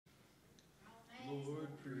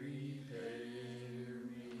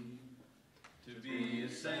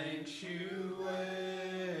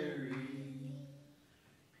sanctuary,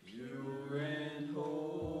 pure and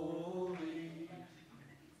holy,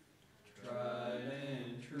 tried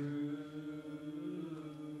and true,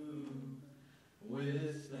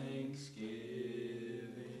 with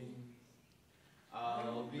thanksgiving,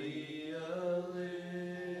 I'll be a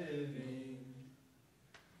living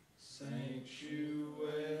sanctuary,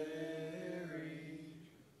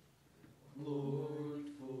 Lord,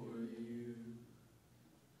 for you.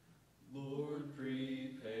 Lord,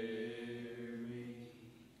 prepare me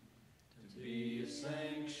to be a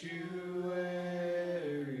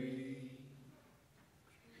sanctuary,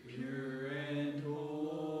 pure and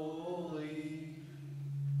holy,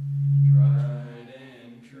 tried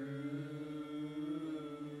and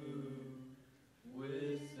true,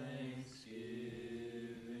 with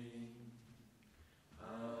thanksgiving,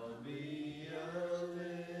 I'll be a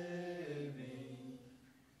living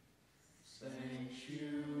sanctuary,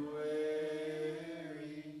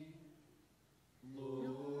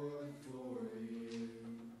 Lord, for you.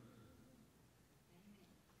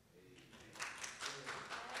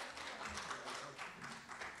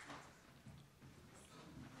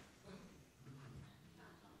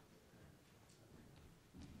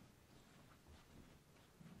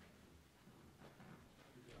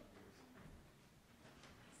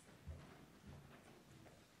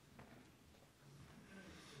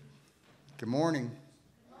 Good morning.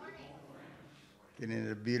 Getting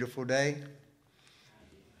it a beautiful day.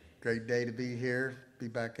 Great day to be here, be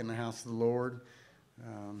back in the house of the Lord.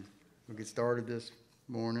 We'll get started this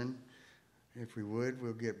morning. If we would,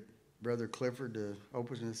 we'll get Brother Clifford to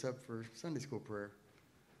open us up for Sunday school prayer.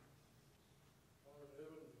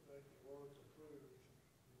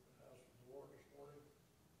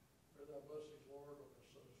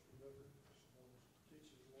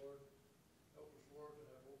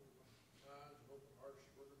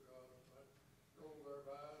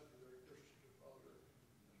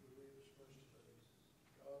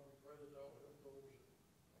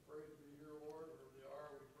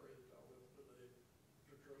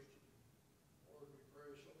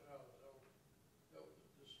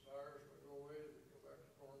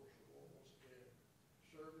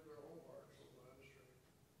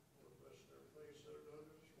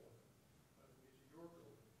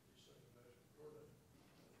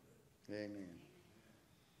 Amen.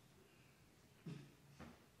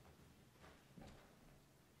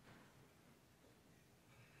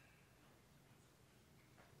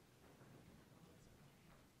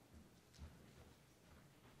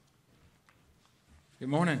 Good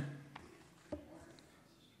morning.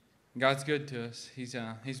 God's good to us. He's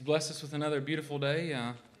blessed us with another beautiful day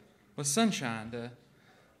with sunshine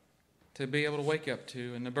to be able to wake up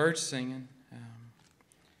to and the birds singing.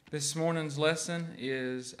 This morning's lesson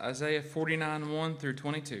is Isaiah 49, 1 through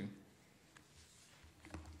 22.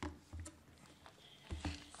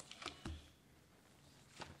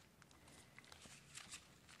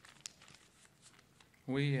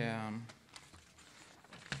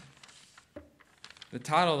 The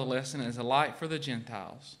title of the lesson is A Light for the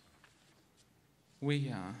Gentiles. We're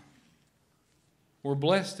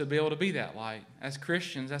blessed to be able to be that light. As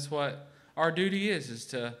Christians, that's what our duty is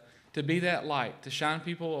to be that light, to shine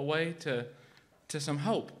people away to some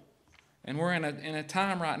hope. And we're in a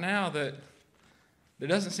time right now that there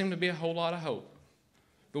doesn't seem to be a whole lot of hope.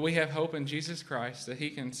 But we have hope in Jesus Christ that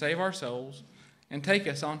He can save our souls and take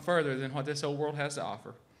us on further than what this old world has to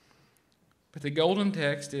offer. But the golden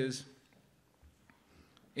text is,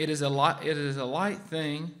 It is a light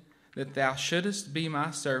thing that thou shouldest be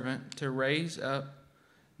my servant to raise up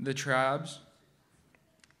the tribes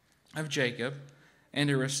of Jacob and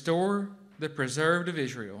to restore the preserved of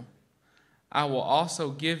Israel. I will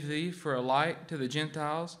also give thee for a light to the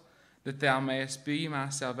Gentiles, that thou mayest be my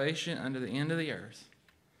salvation unto the end of the earth.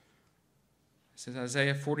 This is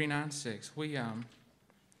Isaiah 49:6.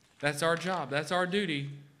 That's our job. That's our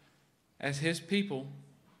duty as His people.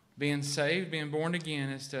 Being saved, being born again,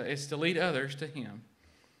 is to lead others to Him.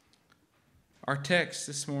 Our text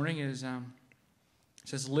this morning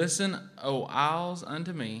says, Listen, O isles,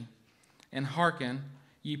 unto me, and hearken,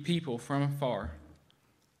 ye people from afar.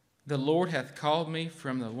 The Lord hath called me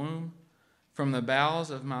from the womb, from the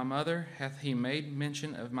bowels of my mother hath He made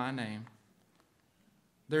mention of my name.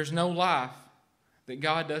 There's no life that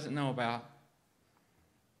God doesn't know about.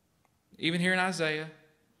 Even here in Isaiah,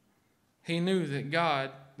 he knew that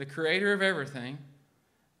God, the creator of everything,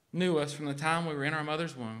 knew us from the time we were in our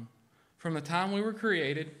mother's womb. From the time we were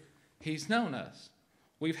created, He's known us.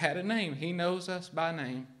 We've had a name. He knows us by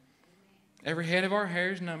name. Every head of our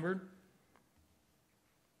hair is numbered.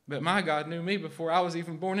 But my God knew me before I was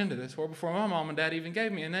even born into this world, before my mom and dad even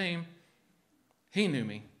gave me a name. He knew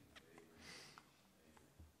me.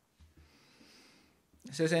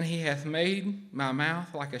 It says, and he hath made my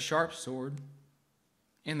mouth like a sharp sword.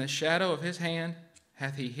 In the shadow of his hand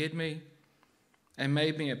hath he hid me, and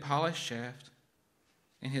made me a polished shaft.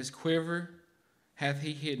 In his quiver hath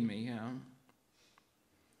he hid me.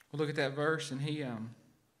 We'll look at that verse, and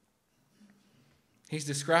he's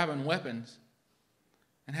describing weapons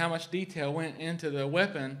and how much detail went into the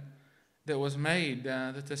weapon that was made,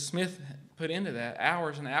 that the smith put into that,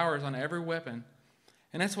 hours and hours on every weapon.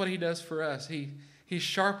 And that's what he does for us. He's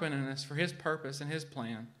sharpening us for his purpose and his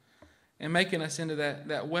plan, and making us into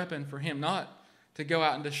that weapon for him, not to go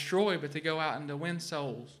out and destroy, but to go out and to win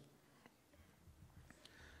souls. It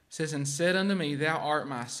says, and said unto me, thou art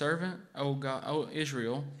my servant, O God, O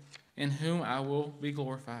Israel, in whom I will be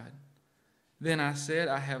glorified. Then I said,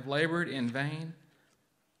 I have labored in vain.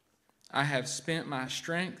 I have spent my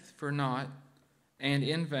strength for naught and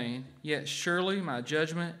in vain. Yet surely my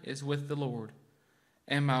judgment is with the Lord,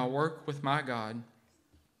 and my work with my God.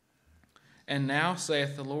 And now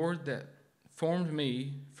saith the Lord that formed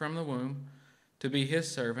me from the womb to be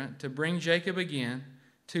his servant, to bring Jacob again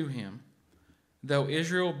to him. Though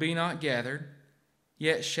Israel be not gathered,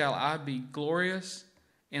 yet shall I be glorious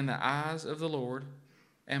in the eyes of the Lord,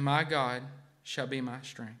 and my God shall be my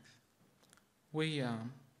strength.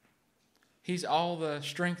 He's all the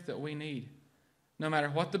strength that we need. No matter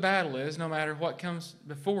what the battle is, no matter what comes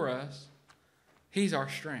before us, he's our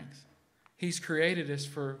strength. He's created us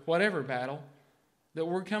for whatever battle that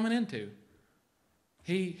we're coming into.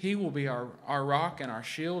 He will be our rock and our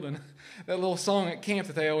shield. And that little song at camp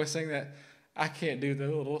that they always sing, that I can't do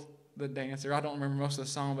the dancer. I don't remember most of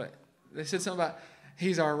the song, but they said something about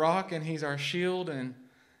he's our rock and he's our shield, and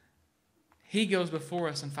he goes before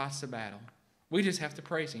us and fights the battle. We just have to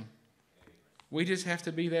praise him. We just have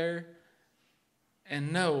to be there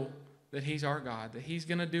and know that he's our God, that he's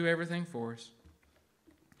going to do everything for us.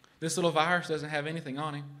 This little virus doesn't have anything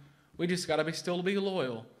on him. We just got to still be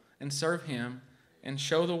loyal and serve him and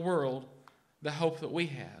show the world the hope that we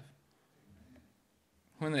have.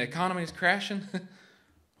 When the economy is crashing,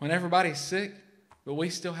 when everybody's sick, but we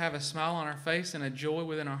still have a smile on our face and a joy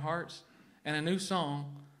within our hearts and a new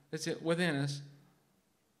song that's within us,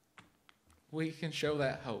 we can show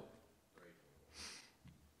that hope.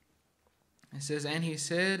 It says, and he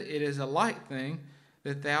said, it is a light thing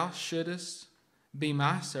that thou shouldest be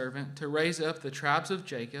my servant, to raise up the tribes of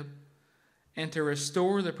Jacob, and to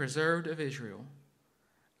restore the preserved of Israel.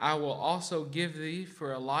 I will also give thee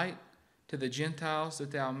for a light to the Gentiles,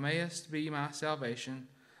 that thou mayest be my salvation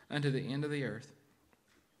unto the end of the earth.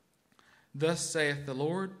 Thus saith the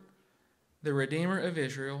Lord, the Redeemer of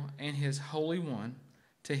Israel, and his Holy One,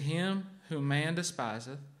 to him whom man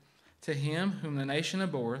despiseth, to him whom the nation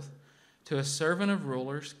abhorreth, to a servant of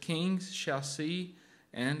rulers, kings shall see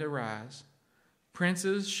and arise.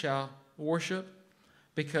 Princes shall worship,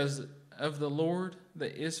 because of the Lord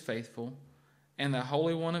that is faithful, and the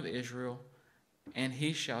Holy One of Israel, and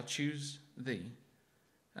he shall choose thee.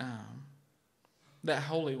 That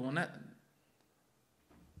Holy One,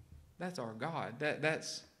 that's our God.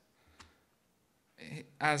 That's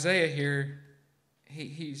Isaiah here.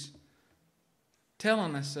 He's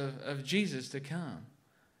telling us of Jesus to come,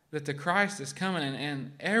 that the Christ is coming,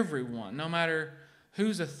 and everyone, no matter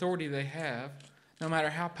whose authority they have, no matter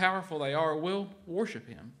how powerful they are, will worship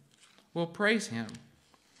him, will praise him.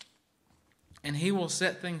 And he will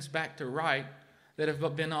set things back to right that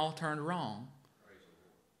have been all turned wrong.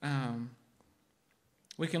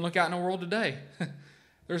 We can look out in the world today.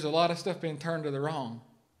 There's a lot of stuff being turned to the wrong.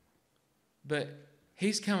 But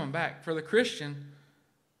he's coming back. For the Christian,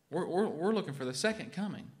 we're looking for the second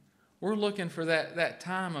coming. We're looking for that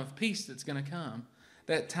time of peace that's going to come.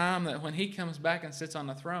 That time that when he comes back and sits on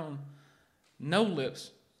the throne, no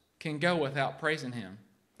lips can go without praising him.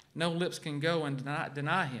 No lips can go and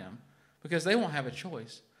deny him, because they won't have a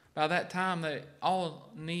choice. By that time, that all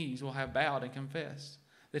knees will have bowed and confessed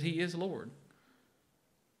that he is Lord.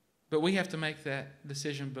 But we have to make that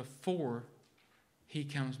decision before he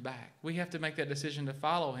comes back. We have to make that decision to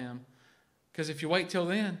follow him, because if you wait till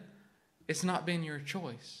then, it's not been your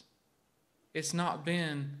choice. It's not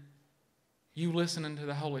been you listening to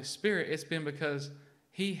the Holy Spirit. It's been because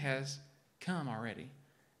he has come already.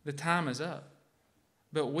 The time is up.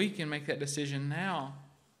 But we can make that decision now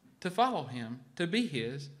to follow him, to be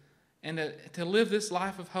his, and to live this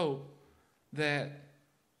life of hope that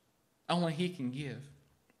only he can give.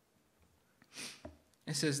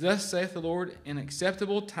 It says, thus saith the Lord, in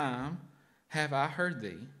acceptable time have I heard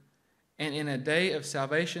thee, and in a day of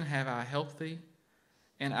salvation have I helped thee.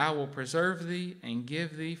 And I will preserve thee and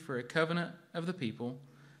give thee for a covenant of the people,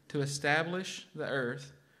 to establish the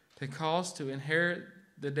earth, to cause to inherit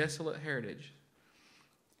the desolate heritage,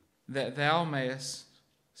 that thou mayest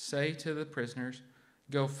say to the prisoners,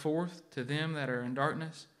 Go forth to them that are in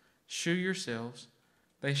darkness, shew yourselves,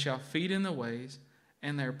 they shall feed in the ways,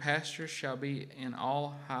 and their pastures shall be in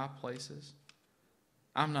all high places.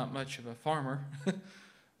 I'm not much of a farmer,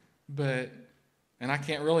 and I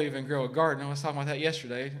can't really even grow a garden. I was talking about that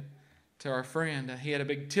yesterday to our friend. He had a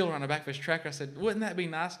big tiller on the back of his tractor. I said, wouldn't that be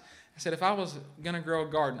nice? I said, if I was going to grow a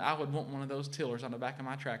garden, I would want one of those tillers on the back of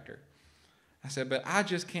my tractor. I said, but I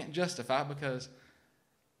just can't justify it because,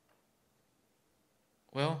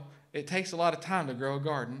 well, it takes a lot of time to grow a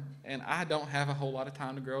garden, and I don't have a whole lot of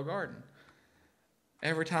time to grow a garden.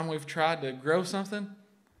 Every time we've tried to grow something,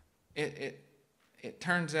 it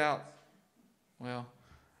turns out, well,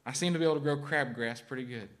 I seem to be able to grow crabgrass pretty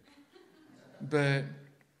good. But,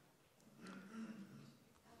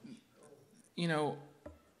 you know,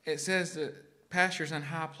 it says that pastures in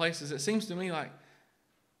high places. It seems to me like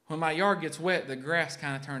when my yard gets wet, the grass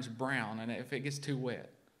kind of turns brown, and if it gets too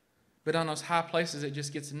wet. But on those high places, it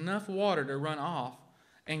just gets enough water to run off,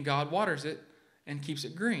 and God waters it and keeps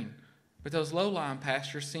it green. But those low-lying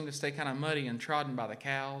pastures seem to stay kind of muddy and trodden by the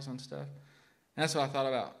cows and stuff. And that's what I thought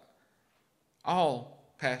about.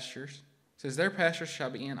 All pastures. It says, their pastures shall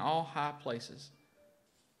be in all high places.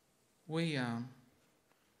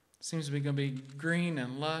 Seems to be going to be green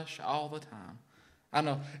and lush all the time. I don't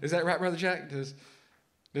know. Is that right, Brother Jack?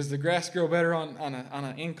 Does the grass grow better on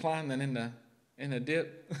an incline than in the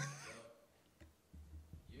dip?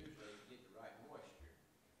 Usually you get the right moisture.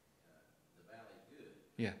 The valley's good.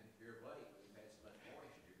 Yeah. Here of late, we've had so much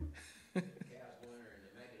moisture. The cows go in there and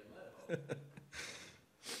they make it a mud hole.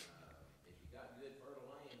 If you got good fertile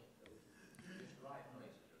land, just the right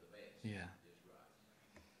places are the best. Yeah. Just right.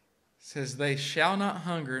 It says, they shall not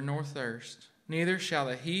hunger nor thirst, neither shall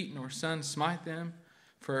the heat nor sun smite them,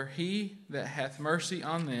 for he that hath mercy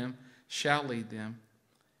on them shall lead them.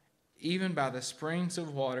 Even by the springs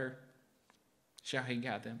of water shall he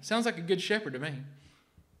guide them. Sounds like a good shepherd to me.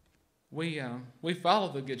 We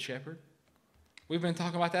follow the good shepherd. We've been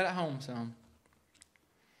talking about that at home some.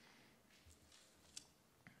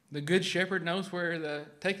 The good shepherd knows where to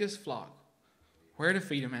take his flock, where to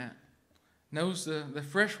feed them at. Knows the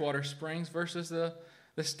freshwater springs versus the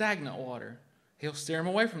stagnant water. He'll steer them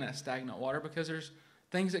away from that stagnant water because there's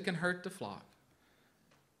things that can hurt the flock.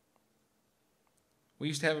 We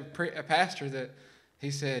used to have a pastor that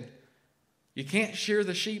he said, you can't shear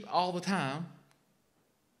the sheep all the time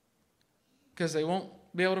because they won't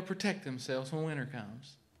be able to protect themselves when winter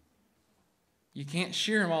comes. You can't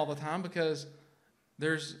shear them all the time because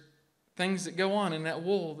there's things that go on in that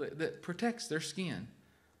wool that protects their skin.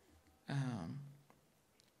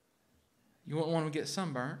 You wouldn't want them to get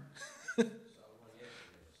sunburnt. Saw one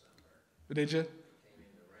yesterday that was sunburned. Did you? Came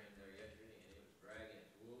in the rain there yesterday and it was dragging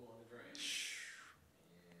its wool on the ground. And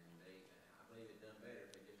I believe it done better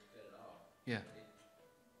if they just cut it off. Yeah. It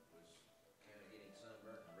was kind of getting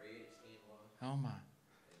sunburnt and red, its skin was. Oh my.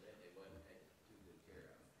 And then it wasn't taken too good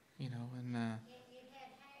care of. You know, and It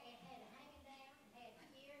had hanging down, it had here, it had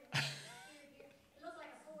here. It looked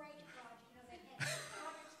like a 4-H project, you know, they had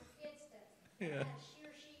projects for kids to Yeah. how to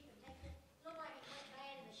shear sheep and take it. Looked like it went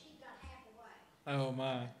bad and the sheep got half away. oh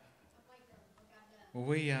my. I think they got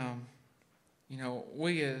done.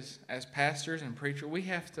 We as pastors and preachers, we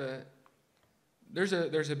have to. There's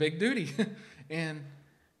a big duty in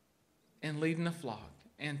leading the flock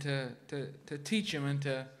and to teach them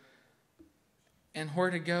and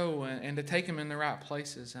where to go and to take them in the right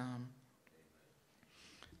places.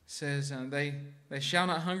 Says they shall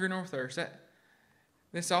not hunger nor thirst.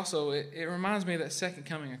 This also it reminds me of that second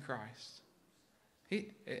coming of Christ.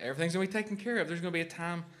 Everything's going to be taken care of. There's going to be a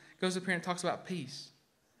time. Goes up here and talks about peace.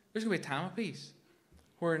 There's going to be a time of peace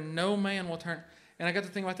where no man will turn. And I got to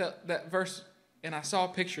think about that verse, and I saw a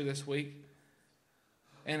picture this week,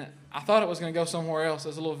 and I thought it was going to go somewhere else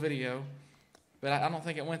as a little video, but I don't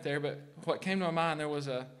think it went there. But what came to my mind, there was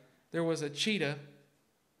a cheetah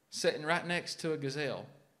sitting right next to a gazelle,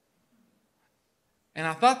 and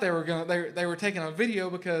I thought they were taking a video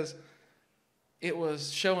because it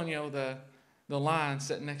was showing the lion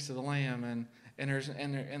sitting next to the lamb and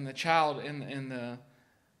the child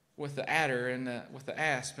with the adder and with the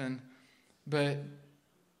asp, but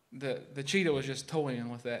the cheetah was just toying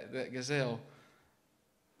with that gazelle.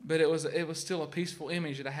 But it was still a peaceful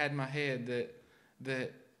image that I had in my head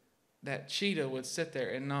that cheetah would sit there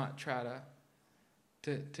and not try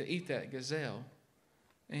to eat that gazelle.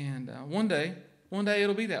 And one day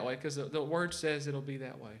it'll be that way because the word says it'll be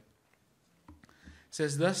that way.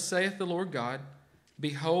 says, "Thus saith the Lord God,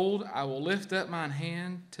 Behold, I will lift up mine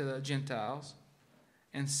hand to the Gentiles,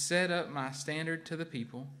 and set up my standard to the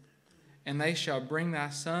people, and they shall bring thy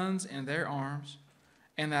sons in their arms,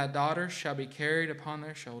 and thy daughters shall be carried upon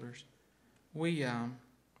their shoulders." We're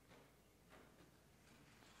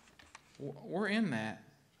in that.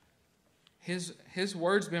 His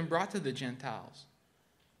word's been brought to the Gentiles.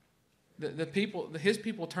 His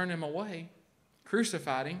people turned him away,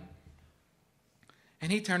 crucified him,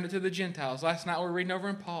 and he turned it to the Gentiles. Last night we were reading over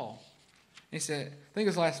in Paul. He said, I think it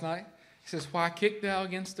was last night, he says, "Why kick thou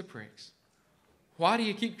against the pricks? Why do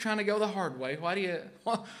you keep trying to go the hard way? Why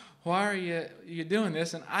are you doing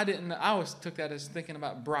this?" And I always took that as thinking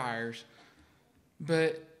about briars.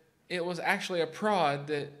 But it was actually a prod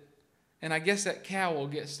that, and I guess that cow will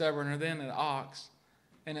get stubborner than an ox,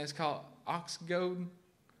 and it's called ox goad.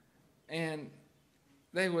 And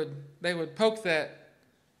they would poke that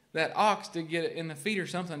ox to get it in the feet or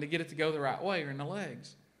something to get it to go the right way, or in the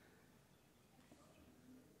legs.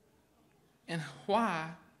 And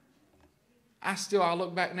why? I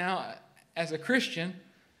look back now as a Christian,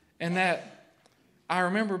 and that I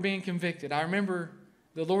remember being convicted. I remember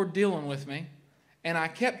the Lord dealing with me, and I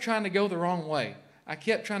kept trying to go the wrong way. I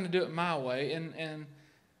kept trying to do it my way, and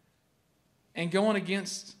going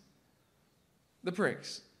against the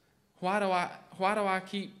pricks. Why do I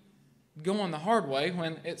keep going the hard way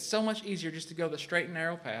when it's so much easier just to go the straight and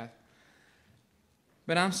narrow path?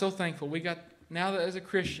 But I'm so thankful now that as a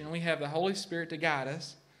Christian we have the Holy Spirit to guide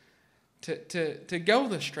us to go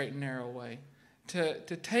the straight and narrow way,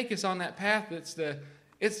 to take us on that path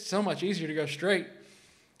it's so much easier to go straight.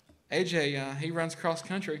 AJ, he runs cross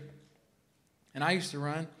country, and I used to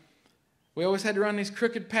run. We always had to run these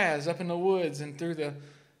crooked paths up in the woods and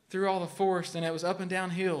through all the forest, and it was up and down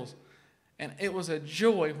hills. And it was a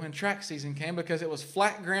joy when track season came because it was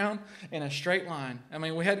flat ground in a straight line. I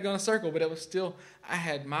mean, we had to go in a circle, but it was still, I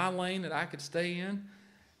had my lane that I could stay in,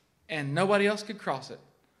 and nobody else could cross it.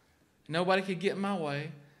 Nobody could get in my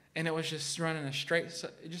way, and it was just running a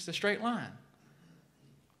straight line.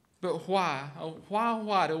 But why?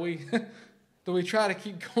 Why do we try to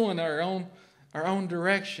keep going our own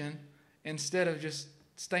direction instead of just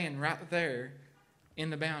staying right there in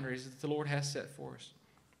the boundaries that the Lord has set for us?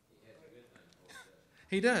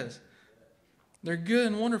 He does. They're good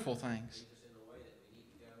and wonderful things.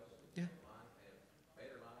 Yeah.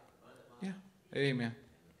 Yeah. Amen.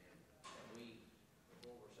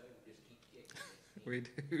 We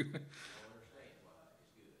do.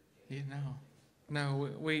 You know. No,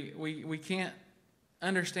 we can't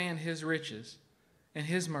understand His riches and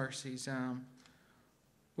His mercies.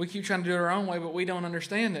 We keep trying to do it our own way, but we don't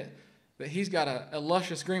understand that He's got a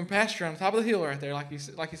luscious green pasture on the top of the hill right there, like He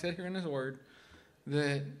said here in His Word.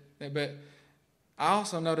 But I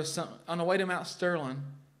also noticed something on the way to Mount Sterling,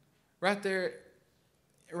 right there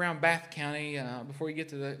around Bath County, before you get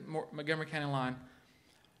to the Montgomery County line.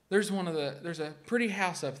 There's a pretty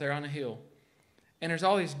house up there on the hill, and there's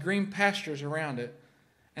all these green pastures around it.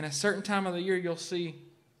 And a certain time of the year, you'll see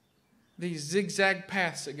these zigzag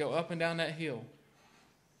paths that go up and down that hill.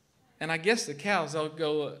 And I guess the cows, they'll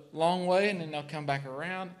go a long way and then they'll come back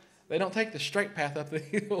around. They don't take the straight path up the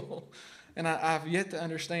hill. And I've yet to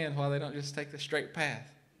understand why they don't just take the straight path.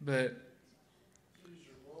 But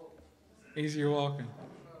easier walking.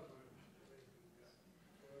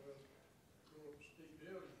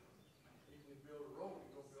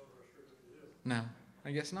 No,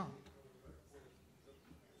 I guess not.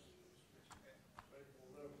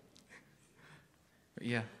 But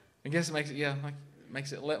yeah, I guess it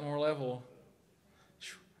makes it more level.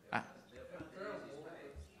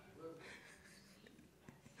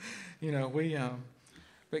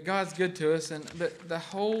 But God's good to us, and the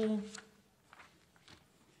whole.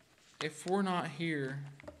 If we're not here,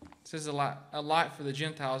 it says a light for the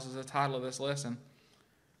Gentiles is the title of this lesson.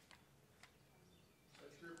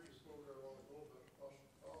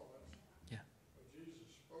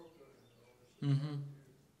 Mm-hmm.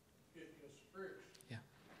 Yeah.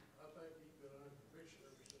 I think he's been under conviction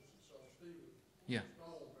ever since he saw Stephen. Yeah.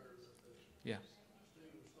 Stone buried that day. Yeah.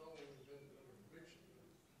 Stephen Stone has been under conviction.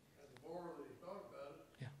 And the more that he thought about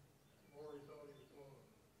it, Yeah. the more he thought he was going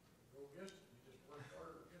to go against it. He just worked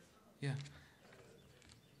harder against it. Yeah. And he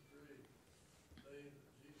really, the day that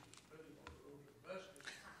Jesus met him on the road to Damascus,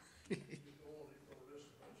 he's going to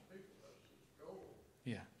listen to those people. That's his goal.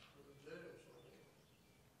 Yeah. For the jail. So I said,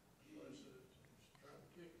 he's trying to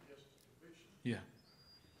kick against the conviction. Yeah.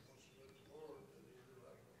 Once he met the Lord, then he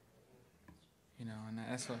realized what was going on. And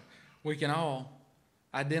that's what we can all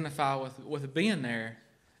identify with being there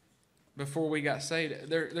before we got saved.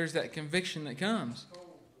 There's that conviction that comes.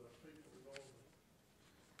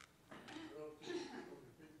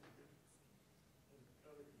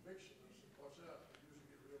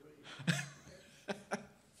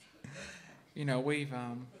 You know,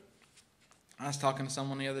 I was talking to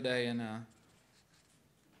someone the other day, and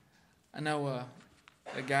I know a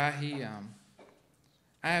guy,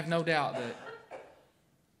 I have no doubt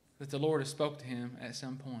that the Lord has spoke to him at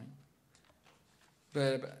some point.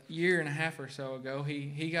 But about a year and a half or so ago,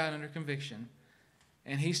 he got under conviction.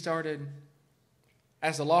 And he started,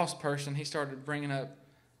 as a lost person, he started bringing up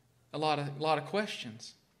a lot of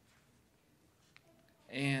questions.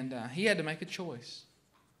 And he had to make a choice.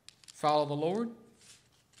 Follow the Lord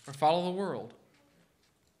or follow the world.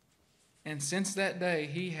 And since that day,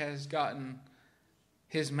 his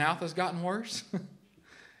mouth has gotten worse.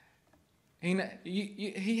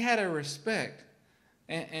 He had a respect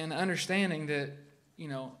and understanding that, you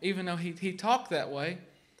know, even though he talked that way,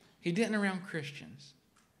 he didn't around Christians.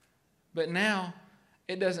 But now,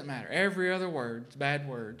 it doesn't matter. Every other word's bad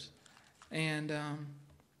words. And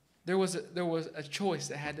there was a choice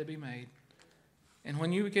that had to be made. And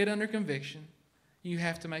when you get under conviction, you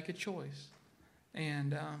have to make a choice.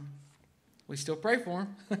 And we still pray for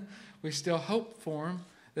them. We still hope for them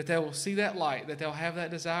that they will see that light, that they'll have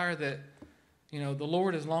that desire that, you know, the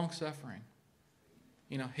Lord is long-suffering.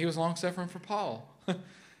 You know, he was long-suffering for Paul.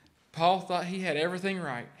 Paul thought he had everything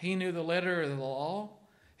right. He knew the letter of the law.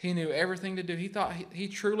 He knew everything to do. He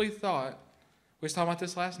truly thought, we was talking about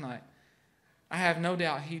this last night, I have no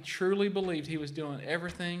doubt he truly believed he was doing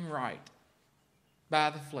everything right by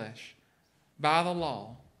the flesh, by the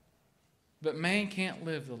law. But man can't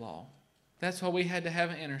live the law. That's why we had to have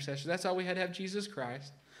an intercessor. That's why we had to have Jesus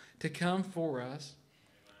Christ to come for us,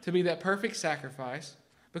 to be that perfect sacrifice,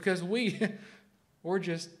 because we're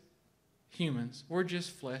just humans. We're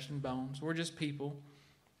just flesh and bones. We're just people.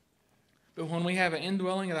 But when we have an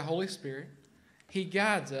indwelling of the Holy Spirit, he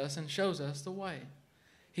guides us and shows us the way.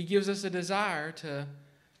 He gives us a desire to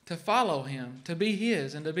follow him, to be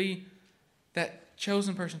his, and to be that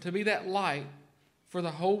chosen person, to be that light for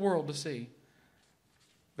the whole world to see.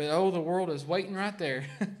 But the world is waiting right there.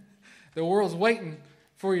 The world's waiting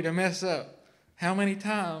for you to mess up. How many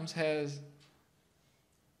times has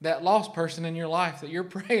that lost person in your life that you're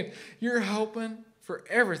praying, you're hoping for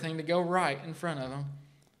everything to go right in front of them?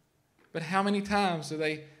 But how many times do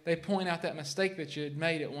they point out that mistake that you had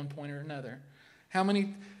made at one point or another? How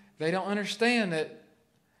many, they don't understand that,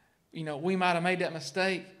 you know, we might have made that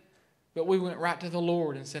mistake, but we went right to the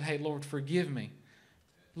Lord and said, hey, Lord, forgive me.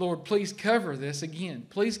 Lord, please cover this again.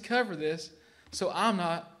 Please cover this so I'm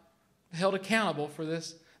not held accountable for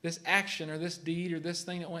this action or this deed or this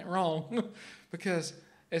thing that went wrong. Because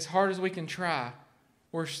as hard as we can try,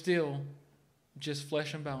 we're still just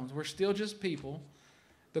flesh and bones. We're still just people.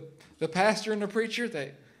 The pastor and the preacher,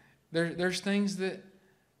 there's things that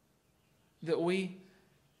we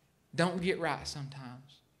don't get right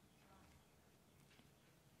sometimes.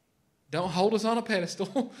 Don't hold us on a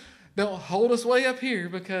pedestal. Don't hold us way up here,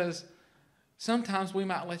 because sometimes we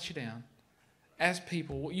might let you down as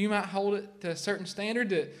people. You might hold it to a certain standard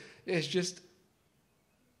that is just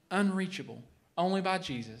unreachable, only by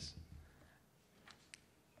Jesus.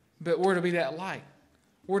 But we're to be that light.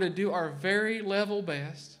 We're to do our very level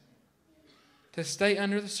best to stay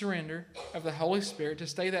under the surrender of the Holy Spirit, to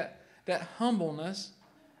stay that humbleness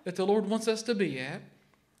that the Lord wants us to be at,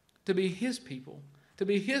 to be his people, to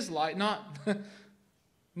be his light, not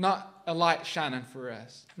a light shining for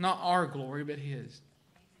us, not our glory, but his.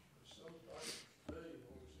 Sometimes today, you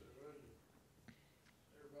know, we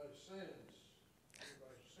say, well, everybody sins.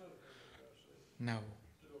 Everybody's a sinner. Everybody sins. No.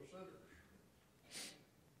 Still sinners.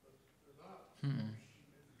 But they're not. Mm-mm. If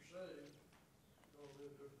you're saved, you're going to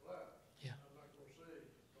live a different life. Yeah. I'm not going to say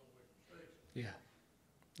don't make mistakes. Yeah.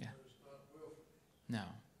 Yeah. But it's not willful. No.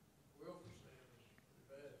 Willful sin is pretty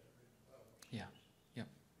bad. I mean, the Bible says. Yeah. Yep.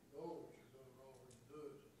 You know what you're doing wrong when you do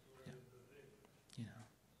it. Go ahead and do it anyway. You know.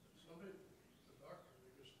 Some people, the doctrine, they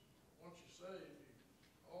just, once you're saved,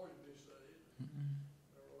 you always be saved. Mm-mm.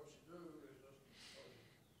 No matter what you do, it doesn't cause you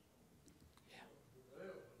Yeah. to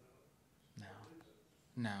rebel. No.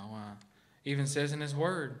 No. Even says in his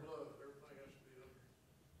word. Blood, everything has to be under,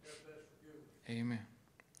 that's forgiven. Amen.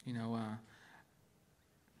 You know,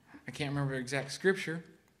 I can't remember the exact scripture,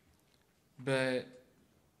 but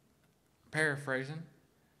paraphrasing,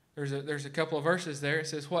 there's a couple of verses there. It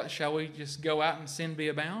says, what, shall we just go out and sin be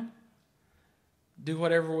abound? Do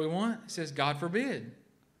whatever we want? It says, God forbid.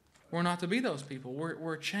 We're not to be those people.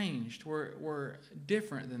 We're changed. We're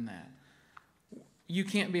different than that. You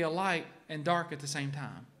can't be a light and dark at the same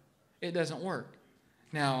time. It doesn't work.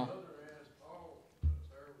 Now, On the other hand, Paul,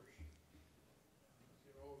 there was, you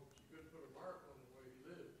know, you could put a mark on the way he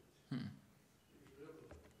lived. Hmm. He was living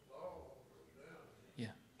the law all goes down.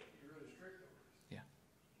 Yeah. He's really strict on it. Yeah.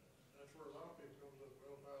 That's where a lot of people comes up,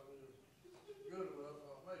 well, if I live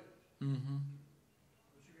Mm-hmm.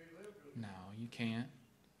 But you can't live good. No, you can't.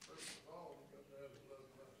 First of all, you've got to have the blood of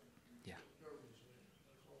Christ. Yeah. It covers sin.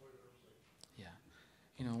 That's the only way to ever be. Yeah.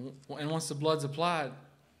 You know, and once the blood's applied,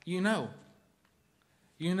 you know,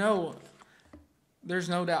 there's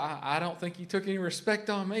no doubt. I don't think he took any respect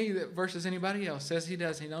on me that versus anybody else. Says he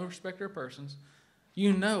does. He no respecter of persons.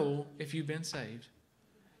 You know if you've been saved.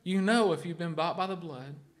 You know if you've been bought by the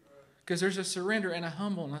blood. Because there's a surrender and a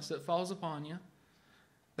humbleness that falls upon you.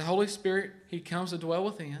 The Holy Spirit, He comes to dwell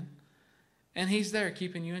within. And He's there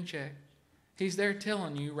keeping you in check. He's there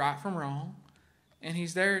telling you right from wrong. And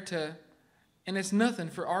He's there to... And it's nothing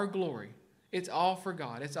for our glory. It's all for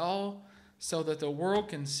God. It's all so that the world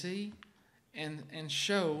can see and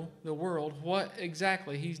show the world what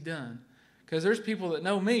exactly He's done. Because there's people that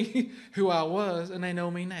know me, who I was, and they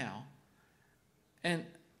know me now. And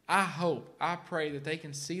I pray that they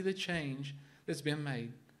can see the change that's been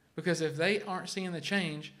made. Because if they aren't seeing the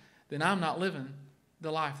change, then I'm not living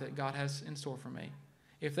the life that God has in store for me.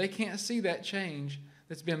 If they can't see that change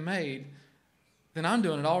that's been made, then I'm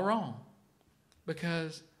doing it all wrong.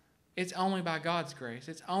 Because it's only by God's grace.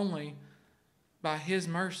 It's only by His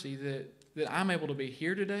mercy that I'm able to be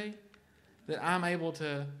here today, that I'm able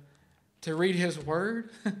to read His Word.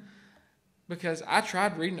 Because I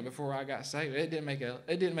tried reading it before I got saved. It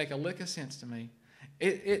didn't make a lick of sense to me.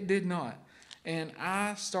 It did not. And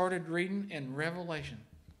I started reading in Revelation.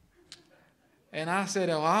 And I said,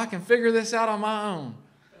 oh, I can figure this out on my own.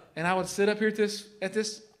 And I would sit up here at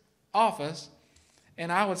this office,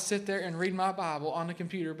 and I would sit there and read my Bible on the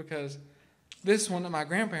computer, because this one that my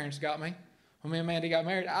grandparents got me, when me and Mandy got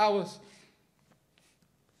married, I was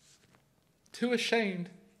too ashamed,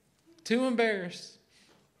 too embarrassed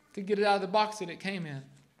to get it out of the box that it came in.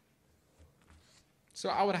 So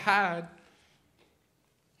I would hide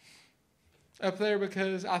up there,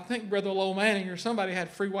 because I think Brother Lowell Manning or somebody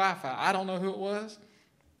had free Wi-Fi. I don't know who it was,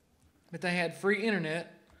 but they had free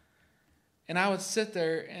internet. And I would sit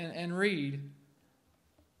there and read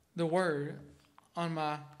the Word on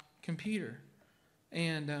my computer.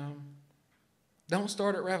 And don't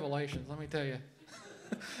start at Revelations, let me tell you.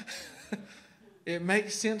 It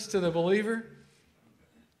makes sense to the believer,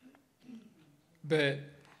 but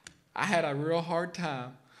I had a real hard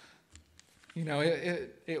time. You know,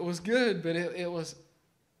 it was good, but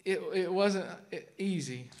it wasn't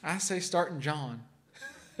easy. I say start in John.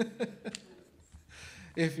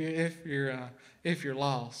 if you're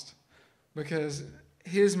lost, because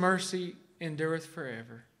His mercy endureth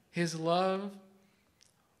forever. His love,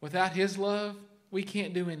 without His love, we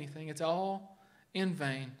can't do anything. It's all in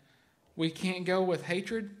vain. We can't go with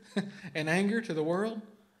hatred and anger to the world.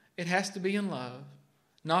 It has to be in love.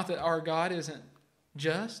 Not that our God isn't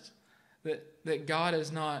just, that God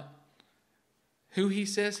is not who He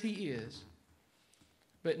says He is.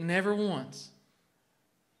 But never once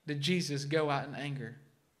did Jesus go out in anger.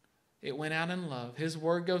 It went out in love. His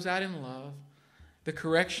word goes out in love. The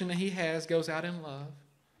correction that He has goes out in love.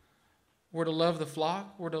 We're to love the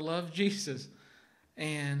flock. We're to love Jesus.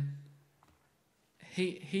 And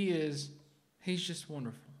He's just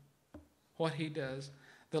wonderful. What He does.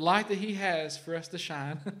 The light that He has for us to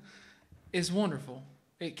shine is wonderful.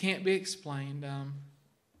 It can't be explained.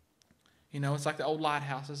 You know, it's like the old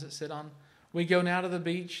lighthouses that sit on. We go now to the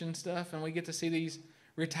beach and stuff, and we get to see these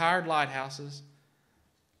retired lighthouses.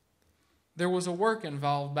 There was a work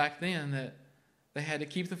involved back then that they had to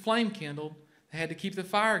keep the flame kindled. They had to keep the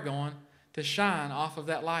fire going to shine off of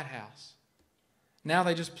that lighthouse. Now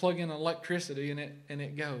they just plug in electricity and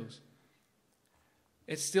it goes.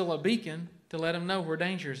 It's still a beacon to let them know where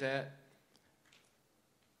danger's at.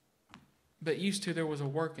 But used to, there was a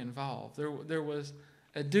work involved. There was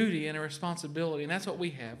a duty and a responsibility, and that's what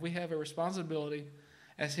we have. We have a responsibility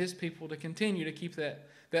as His people to continue to keep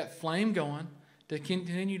that flame going, to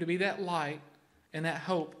continue to be that light and that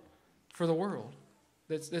hope for the world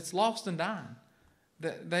that's lost and dying.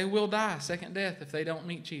 That they will die second death if they don't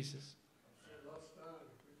meet Jesus. Lots of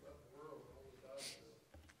times people out in the world only die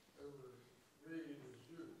to ever read His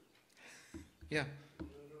Word. Yeah. And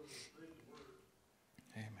then ever read the Word.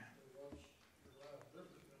 Amen. And watch your life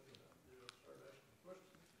different, then you start asking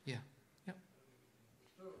questions. Yeah. Yep. And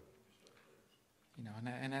still, when you start there. You know,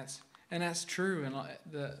 and that's true. And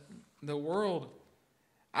the world,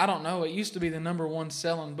 I don't know. It used to be the number one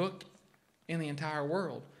selling book in the entire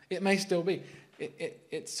world. It may still be.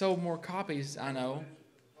 It sold more copies, I know.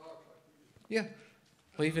 Yeah,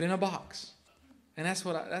 leave it in a box, and that's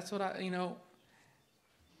what I you know.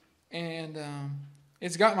 And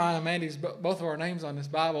it's got mine and Mandy's both of our names on this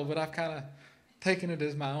Bible, but I've kind of taken it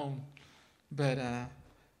as my own. But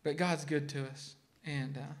God's good to us,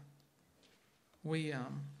 and we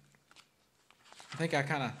I think I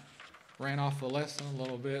kind of ran off the lesson a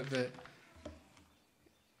little bit, but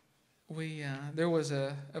there was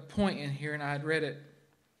a point in here, and I had read it.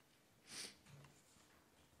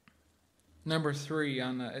 Number 3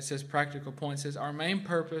 it says practical point. It says our main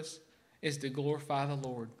purpose is to glorify the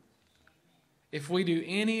Lord. If we do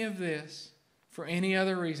any of this for any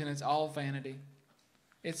other reason, it's all vanity.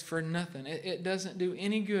 It's for nothing. It doesn't do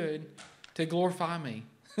any good to glorify me.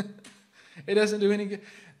 It doesn't do any good,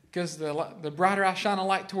 because the brighter I shine a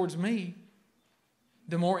light towards me,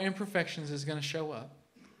 the more imperfections is going to show up.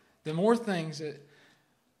 The more things that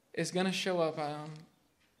is going to show up.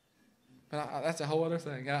 But that's a whole other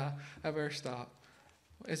thing. I better stop.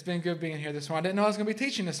 It's been good being here this morning. I didn't know I was going to be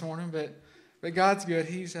teaching this morning, but God's good.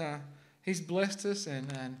 He's blessed us,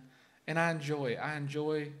 and I enjoy it. I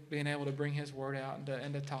enjoy being able to bring His word out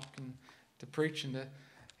and to talk and to preach, and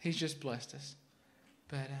He's just blessed us.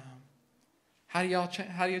 But how do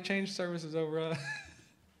you change services over,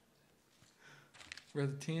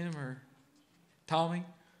 Brother Tim or Tommy?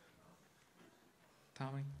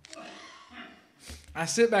 Tommy. I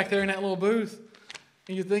sit back there in that little booth,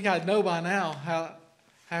 and you'd think I'd know by now how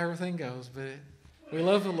everything goes. But we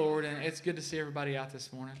love the Lord, and it's good to see everybody out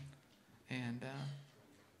this morning. And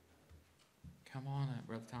come on up,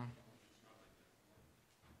 Brother Tom.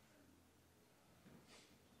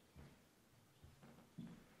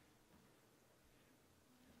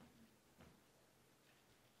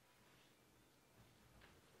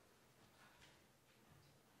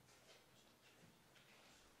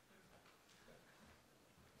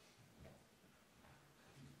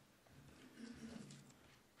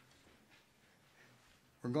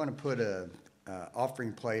 We're going to put a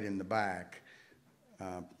offering plate in the back,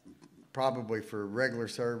 probably for regular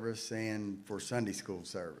service and for Sunday school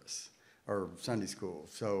service, or Sunday school.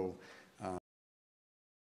 So